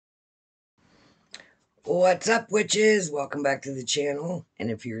What's up, witches? Welcome back to the channel. And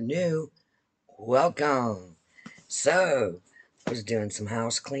if you're new, welcome. So, I was doing some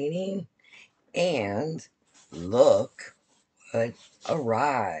house cleaning and look what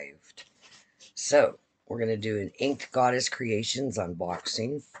arrived. So, we're going to do an Inked Goddess Creations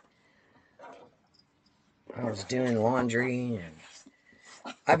unboxing. I was doing laundry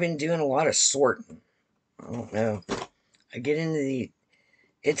and I've been doing a lot of sorting. I don't know. I get into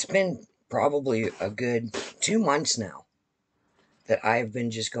it's been probably a good 2 months now that I've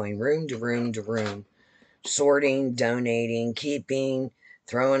been just going room to room to room, sorting, donating, keeping,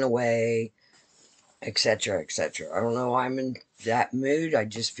 throwing away, etc., etc. I don't know why I'm in that mood. I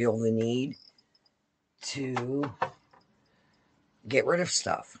just feel the need to get rid of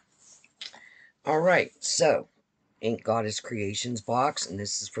stuff. All right, so Ink Goddess Creations box, and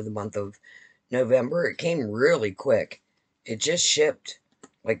this is for the month of November. It came really quick. It just shipped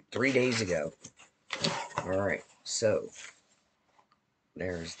like 3 days ago. All right, so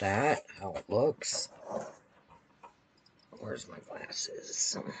there's that, how it looks. Where's my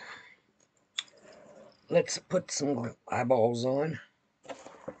glasses? Let's put some eyeballs on.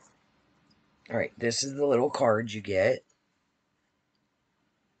 All right, this is the little card you get.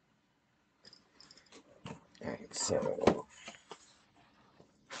 All right, so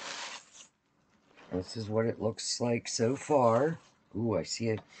this is what it looks like so far. Ooh, I see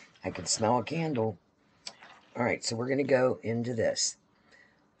it. I can smell a candle. All right, so we're going to go into this.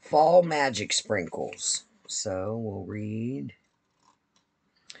 Fall Magic Sprinkles. So we'll read.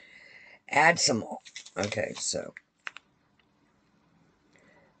 Add some. Okay, so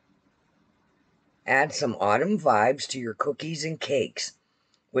add some autumn vibes to your cookies and cakes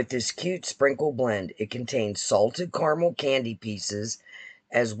with this cute sprinkle blend. It contains salted caramel candy pieces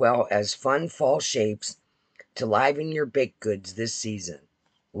as well as fun fall shapes to liven your baked goods this season.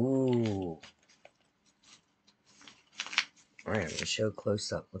 Ooh. All right, I'm going to show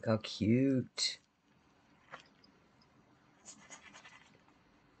close up. Look how cute.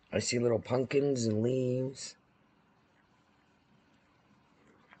 I see little pumpkins and leaves.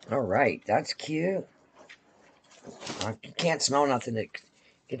 All right, that's cute. I can't smell nothing.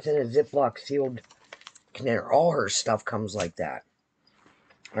 It's in a Ziploc sealed container. All her stuff comes like that.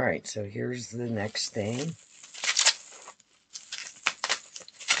 All right, so here's the next thing.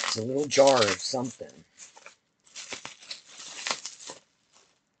 It's a little jar of something.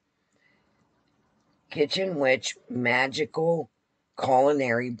 Kitchen Witch Magical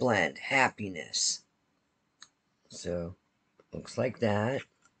Culinary Blend. Happiness. So, looks like that.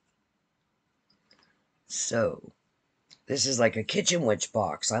 So, this is like a Kitchen Witch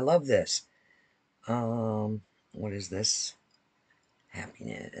box. I love this. What is this?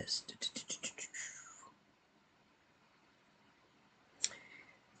 Happiness.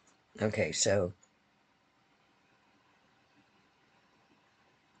 Okay, so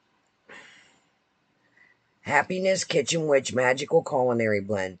Happiness Kitchen Witch Magical Culinary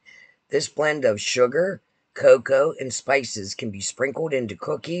Blend. This blend of sugar, cocoa, and spices can be sprinkled into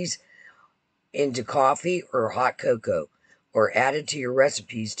cookies, into coffee or hot cocoa, or added to your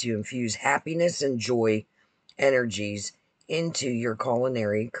recipes to infuse happiness and joy energies into your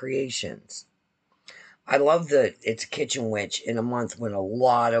culinary creations. I love that it's Kitchen Witch in a month when a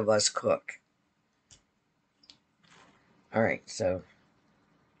lot of us cook. All right, so,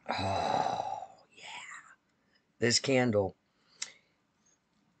 oh, yeah, this candle.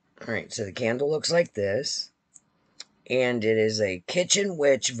 All right, so the candle looks like this, and it is a Kitchen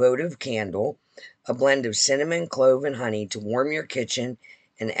Witch votive candle, a blend of cinnamon, clove, and honey to warm your kitchen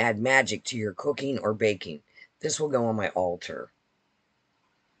and add magic to your cooking or baking. This will go on my altar.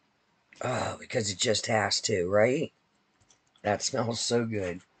 Oh, because it just has to, right? That smells so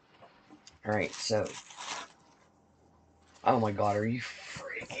good. All right, so, oh my God, are you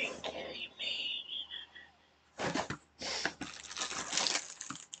freaking kidding me?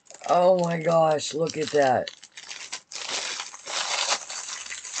 Oh my gosh, look at that.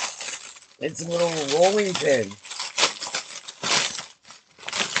 It's a little rolling pin.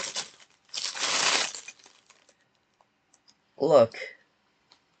 Look.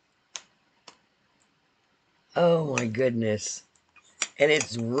 Oh my goodness. And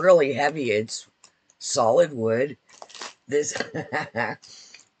it's really heavy. It's solid wood. This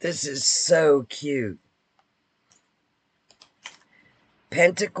this is so cute.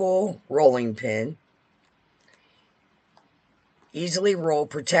 Pentacle rolling pin. Easily roll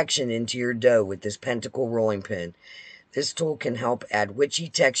protection into your dough with this pentacle rolling pin. This tool can help add witchy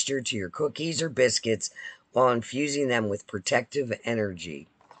texture to your cookies or biscuits while infusing them with protective energy.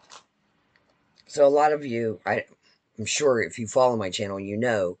 So a lot of you, I'm sure if you follow my channel, you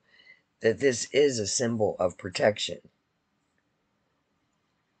know that this is a symbol of protection,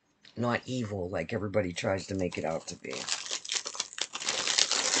 not evil like everybody tries to make it out to be.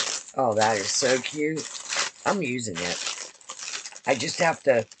 Oh, that is so cute. I'm using it. I just have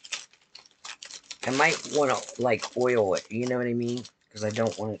to, I might want to like oil it, you know what I mean? Because I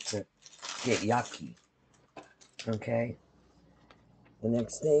don't want it to get yucky. Okay. The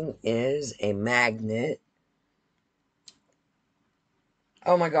next thing is a magnet.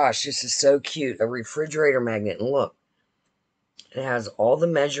 Oh my gosh, this is so cute. A refrigerator magnet. And look, it has all the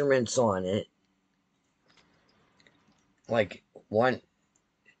measurements on it. Like one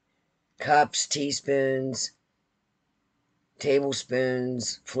cups, teaspoons,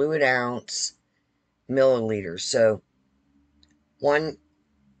 tablespoons, fluid ounce, milliliters. So one,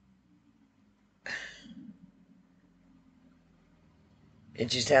 it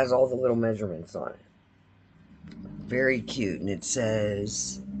just has all the little measurements on it. Very cute. And it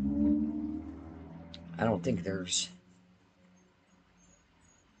says, I don't think there's,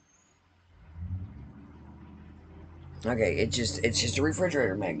 okay, it's just a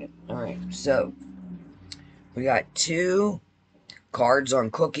refrigerator magnet. All right, so we got 2 cards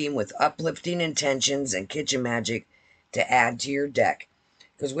on cooking with uplifting intentions and kitchen magic to add to your deck.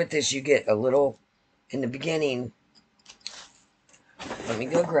 Because with this, you get a little, in the beginning, let me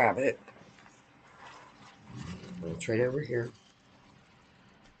go grab it. It's right over here.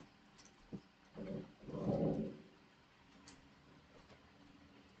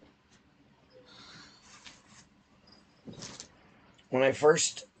 When I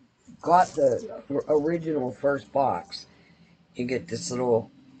first got the original first box, you get this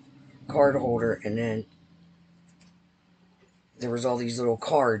little card holder, and then there was all these little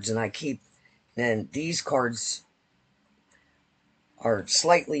cards, and then these cards are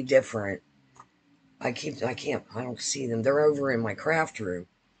slightly different. I don't see them. They're over in my craft room.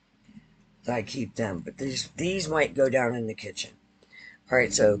 I keep them, but these might go down in the kitchen. All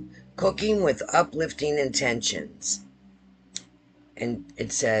right, so cooking with uplifting intentions, and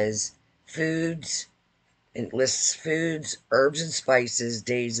it says foods. It lists foods, herbs, and spices,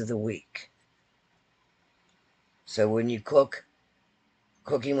 days of the week. So when you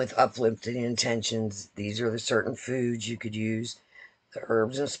cooking with uplifting intentions, these are the certain foods you could use, the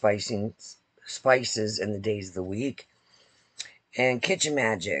herbs and spices, and the days of the week. And kitchen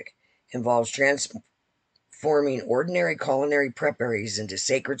magic involves transforming ordinary culinary preparations into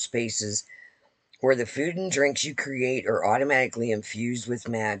sacred spaces where the food and drinks you create are automatically infused with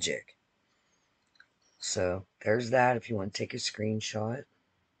magic. So there's that if you want to take a screenshot.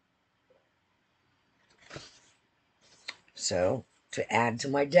 So to add to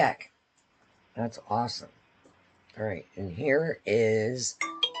my deck. That's awesome. All right, and here is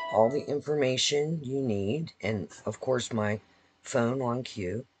all the information you need, and of course my phone on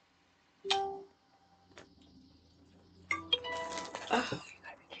cue. Oh,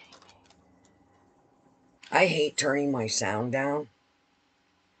 I hate turning my sound down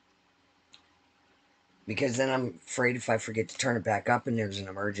because then I'm afraid if I forget to turn it back up and there's an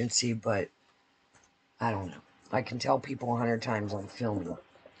emergency, but I don't know. I can tell people 100 times I'm filming.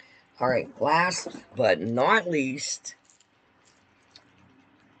 All right, last but not least,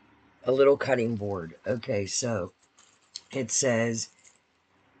 a little cutting board. Okay, so it says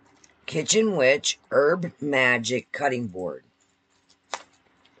Kitchen Witch Herb Magic Cutting Board.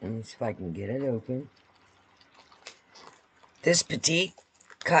 Let me see if I can get it open. This petite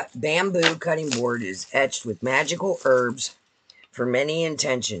bamboo cutting board is etched with magical herbs for many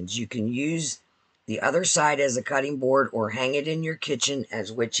intentions. You can use the other side as a cutting board or hang it in your kitchen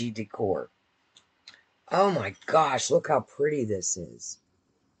as witchy decor. Oh my gosh, look how pretty this is.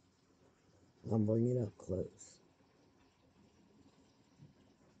 I'll bring it up close.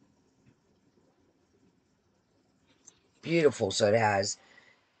 Beautiful. So it has,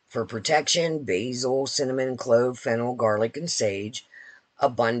 for protection, basil, cinnamon, clove, fennel, garlic, and sage.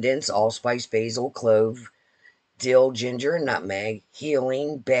 Abundance, allspice, basil, clove, dill, ginger, and nutmeg.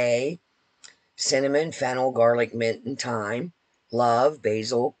 Healing, bay, cinnamon, fennel, garlic, mint, and thyme. Love,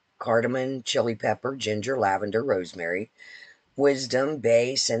 basil, cardamom, chili pepper, ginger, lavender, rosemary. Wisdom,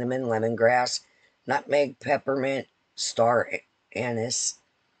 bay, cinnamon, lemongrass, nutmeg, peppermint, star anise.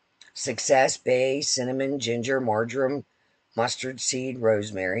 Success, bay, cinnamon, ginger, marjoram, mustard seed,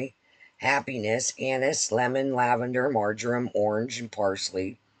 rosemary. Happiness, anise, lemon, lavender, marjoram, orange, and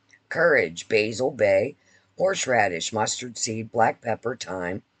parsley. Courage, basil, bay, horseradish, mustard seed, black pepper,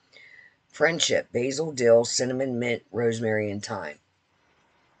 thyme. Friendship, basil, dill, cinnamon, mint, rosemary, and thyme.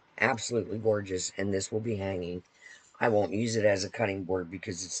 Absolutely gorgeous, and this will be hanging. I won't use it as a cutting board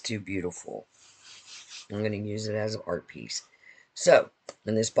because it's too beautiful. I'm going to use it as an art piece. So,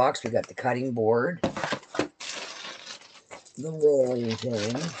 in this box, we got the cutting board, the rolling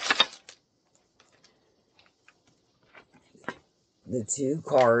pin, the 2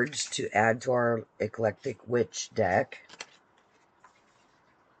 cards to add to our eclectic witch deck,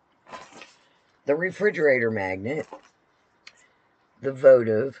 the refrigerator magnet, the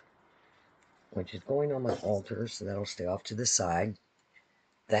votive, which is going on my altar, so that'll stay off to the side,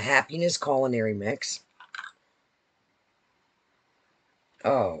 the happiness culinary mix.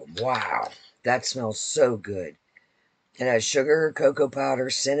 Oh, wow. That smells so good. It has sugar, cocoa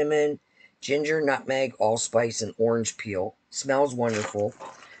powder, cinnamon, ginger, nutmeg, allspice, and orange peel. Smells wonderful.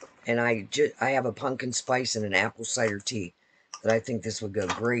 And I have a pumpkin spice and an apple cider tea that I think this would go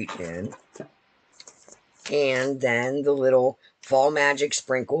great in. And then the little fall magic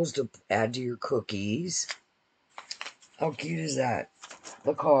sprinkles to add to your cookies. How cute is that?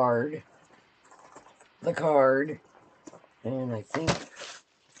 The card. And I think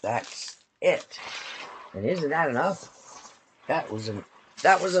that's it. And isn't that enough? That was an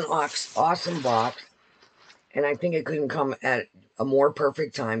awesome box. And I think it couldn't come at a more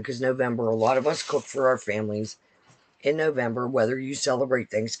perfect time, because November, a lot of us cook for our families in November, whether you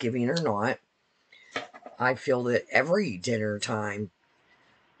celebrate Thanksgiving or not. I feel that every dinner time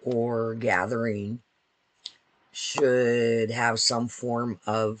or gathering should have some form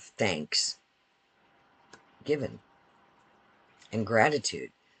of thanks given and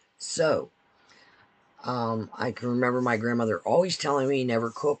gratitude. So, I can remember my grandmother always telling me never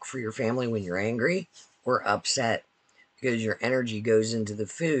cook for your family when you're angry or upset, because your energy goes into the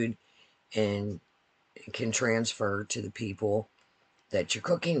food and it can transfer to the people that you're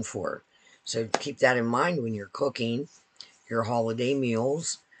cooking for. So keep that in mind when you're cooking your holiday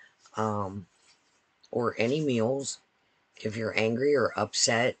meals, or any meals. If you're angry or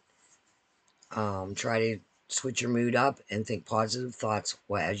upset, try to switch your mood up and think positive thoughts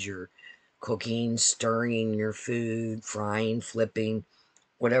as you're cooking, stirring your food, frying, flipping,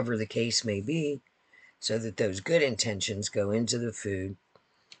 whatever the case may be, so that those good intentions go into the food.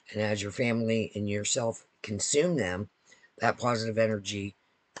 And as your family and yourself consume them, that positive energy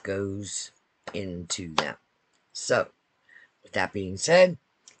goes into them. So, with that being said,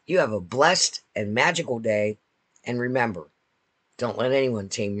 you have a blessed and magical day. And remember, don't let anyone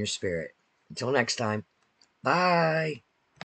tame your spirit. Until next time, bye.